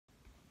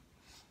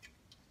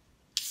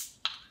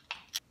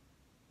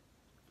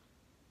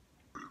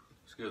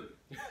Excuse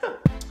me.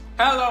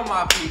 Hello,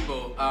 my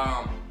people.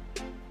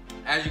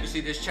 As you can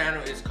see, this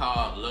channel is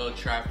called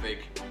Lil'Traffic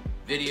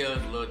Videos,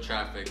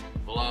 Lil'Traffic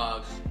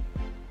Vlogs.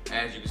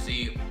 As you can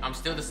see, I'm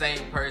still the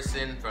same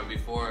person from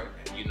before.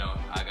 You know,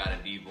 I got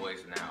a D voice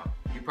now.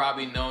 You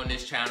probably known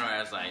this channel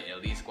as like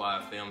Elite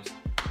Squad Films.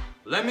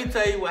 Let me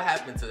tell you what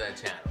happened to that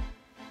channel.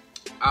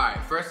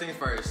 Alright, first things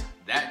first,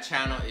 that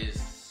channel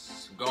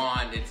is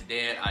gone, it's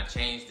dead. I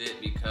changed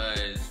it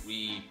because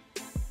we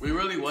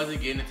really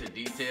wasn't getting into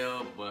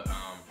detail, but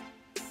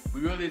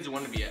we really just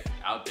want to be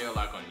out there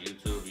like on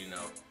YouTube, you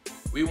know.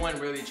 We weren't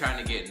really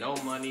trying to get no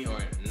money or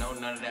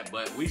none of that,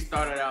 but we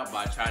started out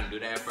by trying to do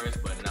that at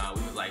first, but nah,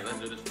 we was like, let's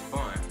do this for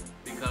fun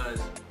because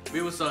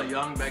we were so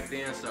young back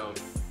then. So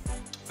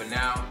for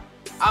now,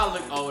 I'll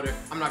look older.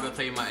 I'm not gonna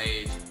tell you my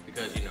age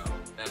because you know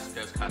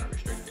that's kind of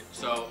restricted.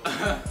 So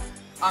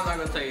I'm not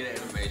gonna tell you that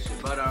information.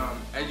 But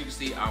as you can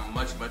see, I'm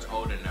much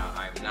older now.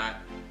 I'm not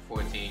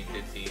 14,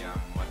 15.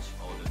 I'm much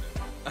older than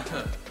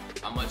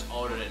I'm much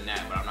older than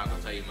that. But I'm not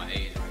gonna tell you my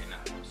age right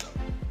now. So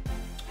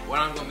what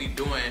I'm gonna be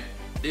doing,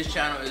 this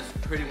channel is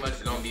pretty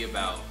much gonna be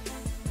about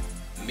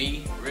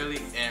me, really,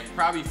 and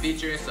probably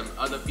featuring some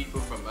other people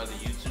from other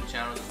YouTube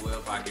channels as well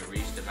if I can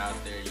reach them out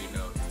there, you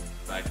know.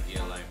 If I can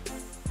get like,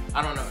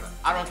 I don't know.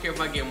 I don't care if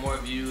I get more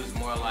views,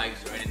 more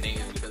likes, or anything,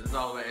 because it's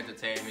all about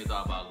entertainment. It's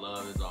all about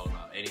love. It's all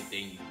about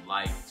anything you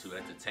like to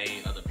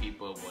entertain other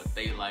people, what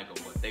they like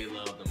or what they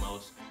love the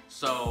most.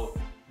 So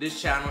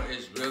this channel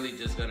is really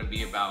just gonna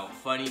be about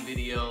funny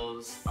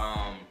videos.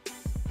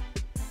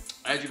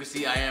 As you can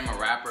see, I am a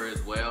rapper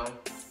as well.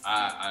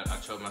 I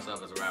chose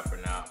myself as a rapper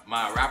now.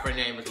 My rapper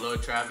name is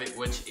Lil'Traffic,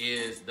 which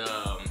is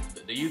the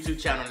YouTube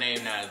channel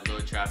name now is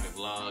Lil'Traffic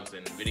Vlogs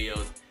and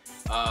Videos.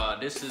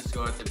 This is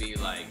going to be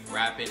like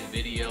rapping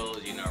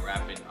videos, you know,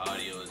 rapping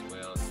audio as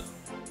well. So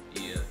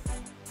yeah.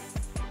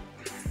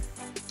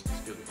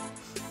 Excuse me.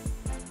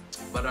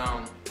 But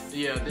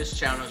yeah, this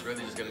channel is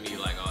really just gonna be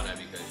like all that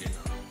because you know,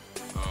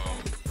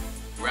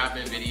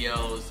 rapping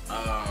videos.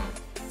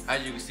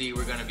 As you can see,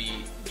 we're gonna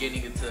be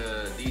getting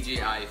into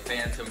DJI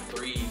Phantom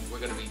 3. We're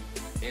gonna be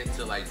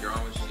into like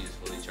drones. She's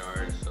fully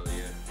charged, so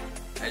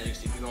yeah. As you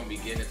can see, we're gonna be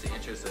getting into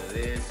interest of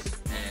this,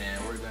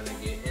 and we're gonna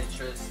get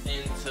interest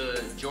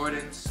into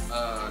Jordans.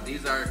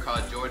 These are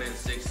called Jordan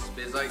 6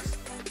 Physics.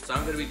 So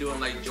I'm gonna be doing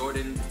like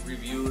Jordan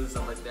reviews and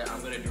stuff like that.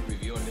 I'm gonna do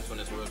review on this one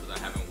as well because I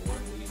haven't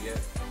worn these yet.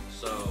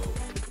 So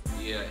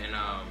yeah, and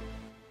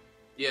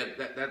yeah,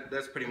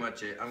 that's pretty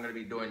much it. I'm gonna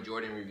be doing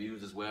Jordan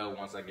reviews as well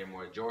once I get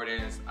more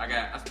Jordans.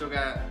 I still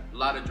got a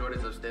lot of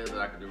Jordans upstairs that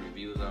I could do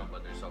reviews on,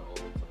 but they're so old.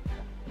 So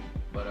yeah.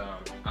 But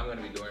I'm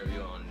gonna be doing a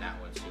review on that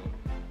one soon.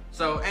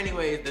 So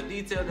anyways, the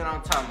detail that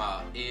I'm talking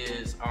about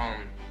is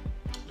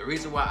the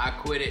reason why I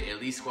quit it,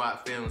 Elite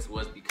Squad Films,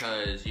 was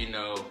because you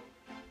know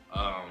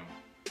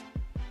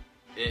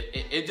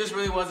it just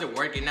really wasn't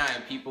working out,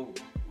 and people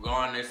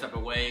going their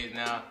separate ways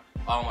now.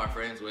 All my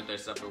friends went their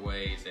separate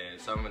ways,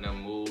 and some of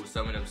them moved,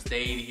 some of them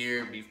stayed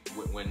here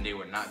when they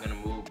were not gonna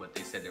move, but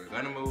they said they were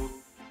gonna move.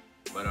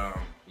 But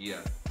yeah.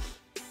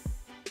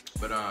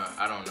 But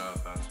I don't know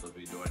if I'm supposed to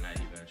be doing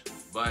that eventually.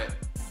 But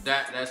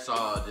that's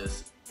all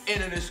just in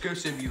the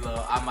description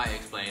below. I might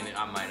explain it,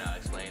 I might not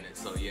explain it.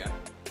 So yeah.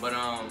 But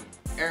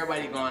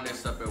everybody going their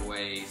separate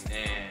ways,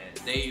 and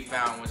they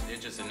found what's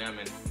interesting in them,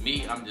 and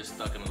me, I'm just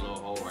stuck in a little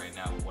hole right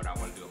now with what I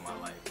want to do in my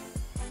life.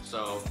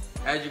 So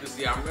as you can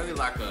see, I'm really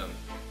like a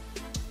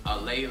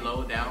lay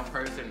low down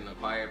person and a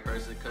quiet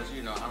person, because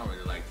you know I don't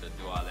really like to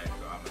do all that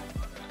drama and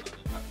all that other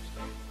type of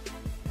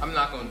stuff. I'm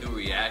not gonna do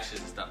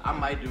reactions and stuff. I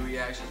might do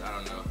reactions, I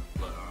don't know,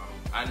 but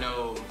I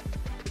know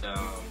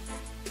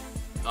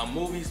a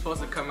movie's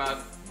supposed to come out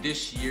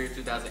this year,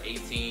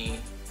 2018,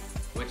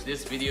 which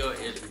this video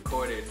is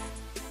recorded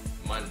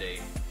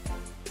Monday,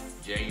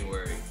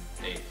 January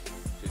 8th,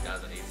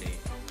 2018.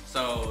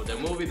 So the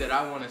movie that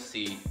I want to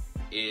see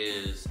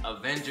is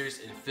Avengers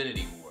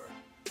Infinity War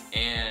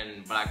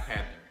and Black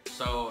Panther.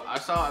 So I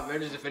saw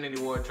Avengers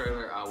Infinity War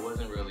trailer. I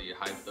wasn't really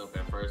hyped up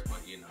at first,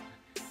 but you know.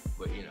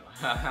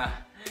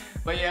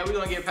 But yeah, we're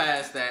gonna get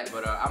past that.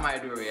 But I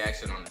might do a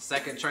reaction on the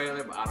second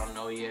trailer, but I don't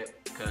know yet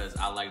because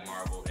I like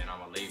Marvel and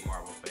I'm a late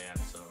Marvel fan.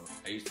 So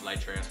I used to like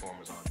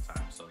Transformers all the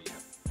time. So yeah.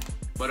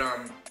 But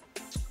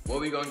what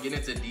we're gonna get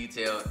into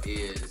detail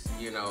is,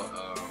 you know,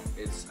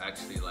 it's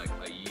actually like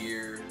a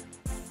year,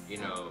 you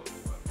know,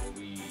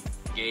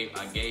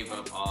 I gave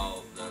up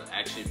all the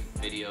action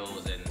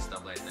videos and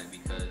stuff like that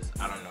because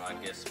I don't know, I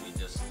guess we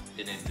just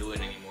didn't do it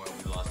anymore.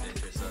 We lost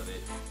interest of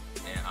it,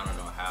 and I don't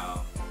know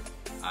how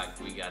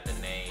we got the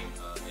name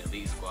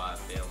Elite Squad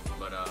Films.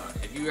 But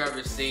if you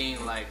ever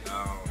seen like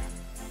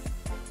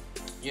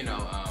you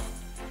know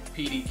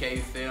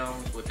PDK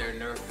films with their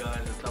Nerf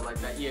guns and stuff like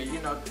that, yeah,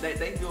 you know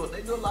they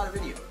do a lot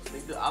of videos. They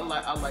do. I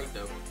like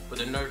them with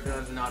the Nerf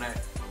guns and all that.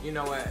 You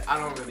know what? I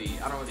don't really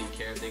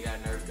care if they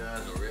got Nerf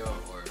guns or real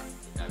or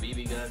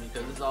BB gun,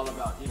 because it's all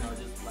about, you know,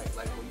 just like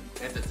when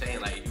you entertain,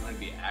 like if you want to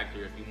be an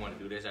actor, if you want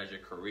to do this as your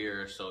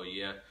career. So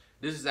yeah,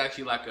 this is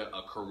actually like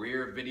a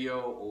career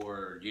video,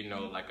 or you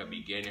know, like a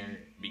beginner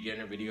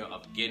video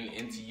of getting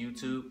into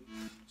YouTube.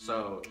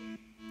 So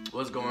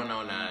what's going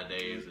on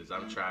nowadays is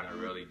I'm trying to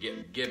really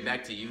get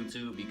back to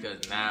YouTube,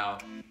 because now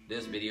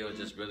this video is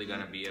just really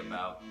gonna be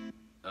about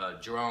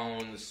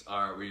drones,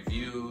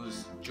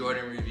 reviews,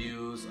 Jordan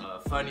reviews,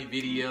 funny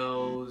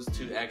videos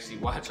to actually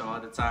watch all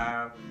the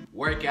time,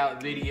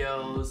 workout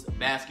videos,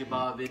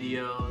 basketball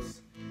videos.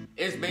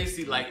 It's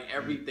basically like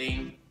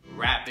everything,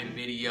 rapping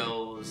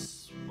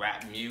videos,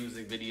 rap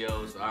music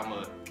videos. So I'm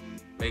gonna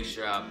make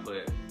sure I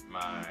put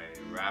my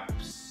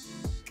raps.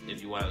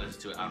 If you want to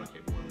listen to it, I don't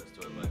care if you want to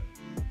listen to it, but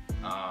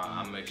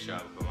I'll make sure I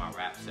put my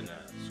raps in the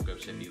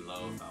description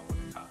below. If I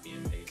want to copy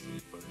and paste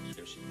it, put in the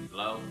description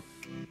below,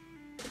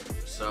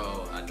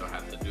 so I don't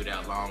have to do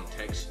that long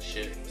text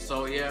shit.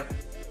 So yeah,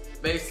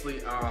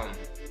 basically,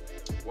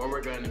 what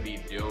we're going to be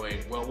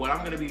doing, well, what I'm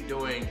going to be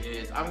doing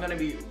is I'm going to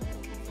be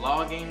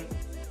vlogging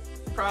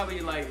probably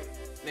like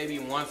maybe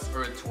once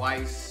or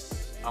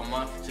twice a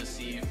month to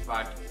see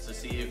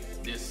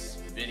if this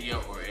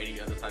video or any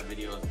other type of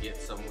videos get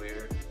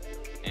somewhere.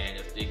 And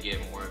if they get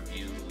more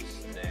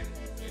views, then,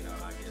 you know,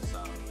 I guess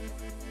I'll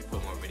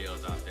put more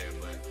videos out there.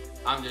 But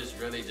I'm just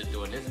really just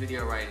doing this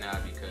video right now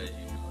because,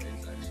 you know,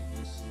 it's actually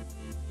just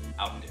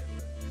out there.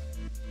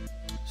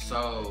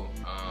 So,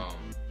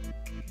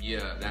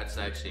 yeah, that's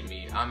actually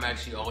me. I'm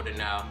actually older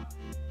now.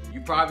 You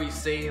probably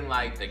seen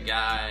like the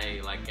guy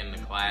like in the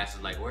class,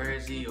 like, where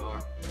is he? Or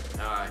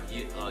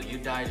you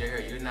dyed your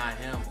hair, you're not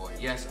him. Or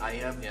yes, I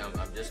am him,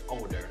 I'm just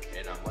older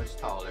and I'm much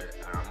taller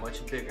and I'm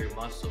much bigger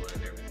muscle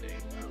and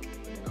everything.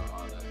 You know,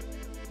 all that.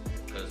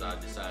 Because I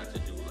decided to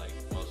do like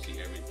mostly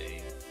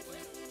everything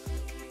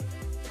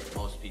when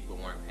most people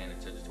weren't paying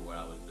attention to what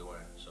I was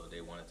doing. So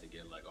they wanted to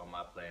get like on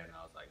my plan, and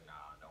I was like, nah,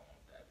 I don't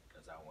want that,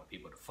 because I want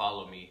people to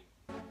follow me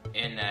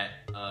in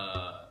that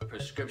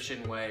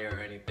prescription way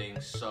or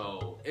anything.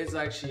 So it's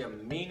actually a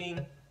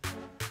meaning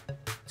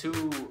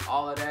to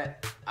all of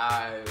that.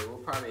 I will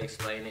probably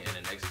explain it in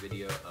the next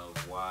video of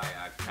why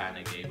I kind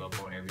of gave up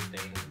on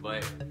everything,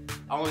 but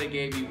I only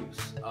gave you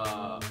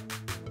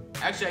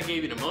actually I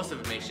gave you the most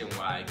information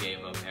why I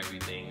gave up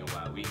everything and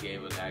why we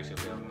gave up the action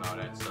film and all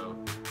that. So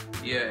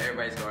yeah,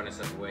 everybody's going in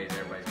separate ways,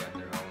 everybody's got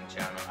their own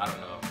channel. I don't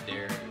know if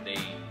they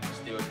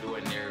still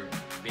doing their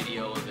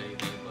videos or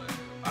anything, but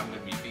I'm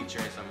gonna be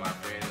featuring some of my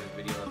friends'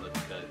 videos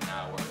because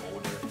now we're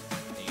older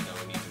and, you know,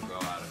 we need to grow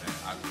out of that.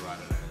 I grew out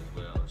of that as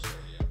well, so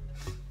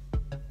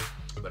yeah.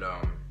 But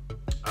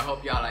I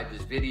hope y'all like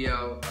this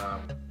video.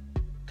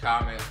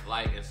 Comment,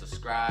 like, and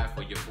subscribe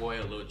for your boy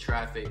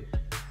Lil'Traffic.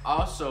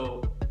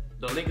 Also,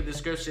 the link in the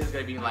description is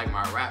gonna be like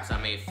my raps.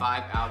 I made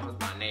 5 albums.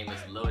 My name is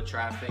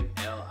Lil'Traffic,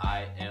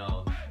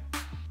 L-I-L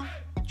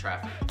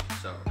Traffic.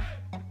 So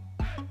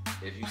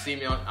if you see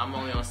me on, I'm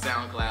only on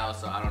SoundCloud,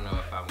 so I don't know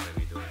if I'm gonna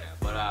be doing that.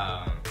 But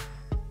I'm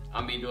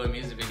gonna be doing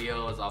music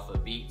videos off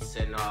of beats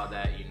and all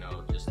that, you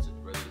know, just to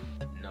really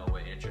know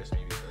what interests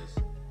me,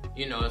 because,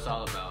 you know, it's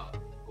all about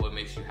what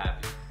makes you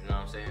happy. You know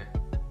what I'm saying?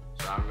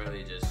 So I'm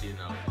really just, you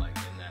know, like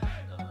in that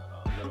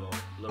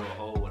little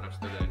hole, what I'm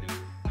still gonna do.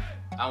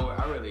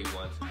 I really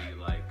want to be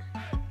like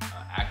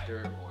an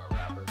actor or a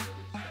rapper,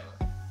 really. So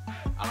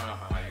I don't know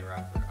if I might be a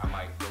rapper. I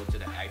might go to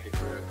the acting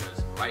career,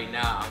 because right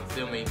now I'm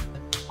filming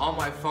on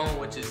my phone,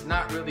 which is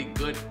not really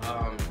good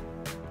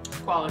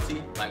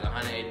quality, like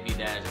 180p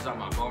dash. It's on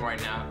my phone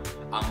right now.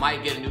 I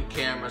might get a new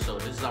camera, so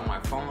this is on my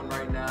phone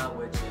right now,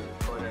 which is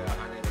recorded at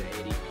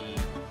 180p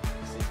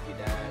 60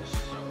 dash.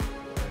 So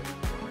whatever you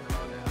want to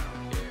call that, I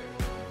don't care.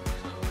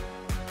 So,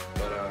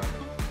 but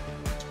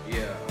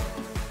yeah,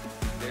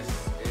 this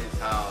is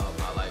how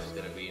my life's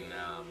gonna be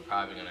now. I'm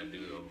probably gonna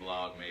do a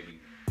vlog maybe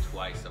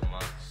twice a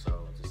month,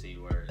 so to see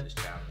where this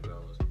channel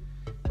goes.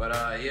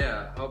 But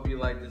yeah, hope you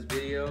like this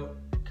video.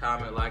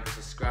 Comment, like, and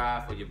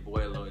subscribe for your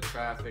boy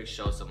Lil'Traffic.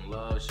 Show some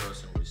love, show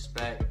some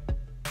respect,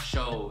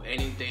 show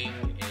anything.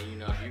 And, you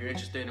know, if you're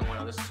interested and want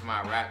to listen to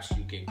my raps,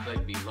 you can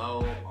click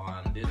below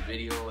on this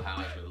video,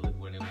 how it's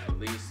when it was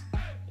released.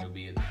 It'll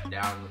be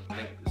down in the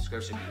link in the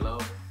description below.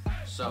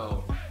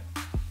 So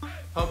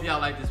hope y'all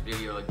like this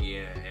video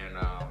again, and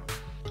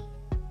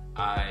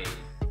I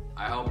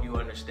hope you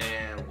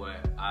understand what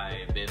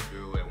I've been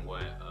through and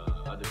what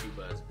other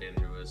people has been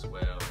through as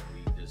well.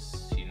 We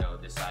just, you know,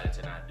 decided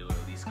to not do it.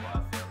 Elite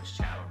Squad Films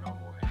channel no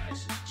more, and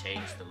this has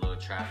changed the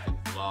Lil'Traffic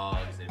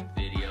vlogs and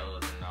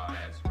videos and all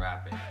that's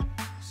rapping.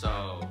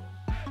 So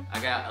I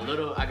got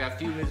a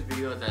few music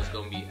videos that's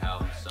gonna be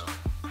out. So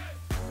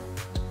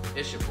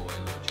it's your boy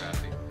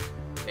Lil'Traffic,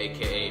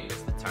 aka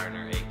Mr.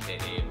 Turner,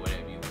 aka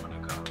whatever you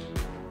wanna call me,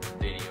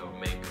 video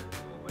maker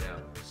or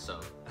whatever. So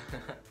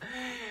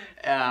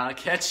I'll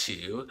catch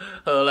you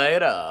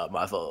later,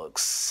 my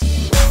folks.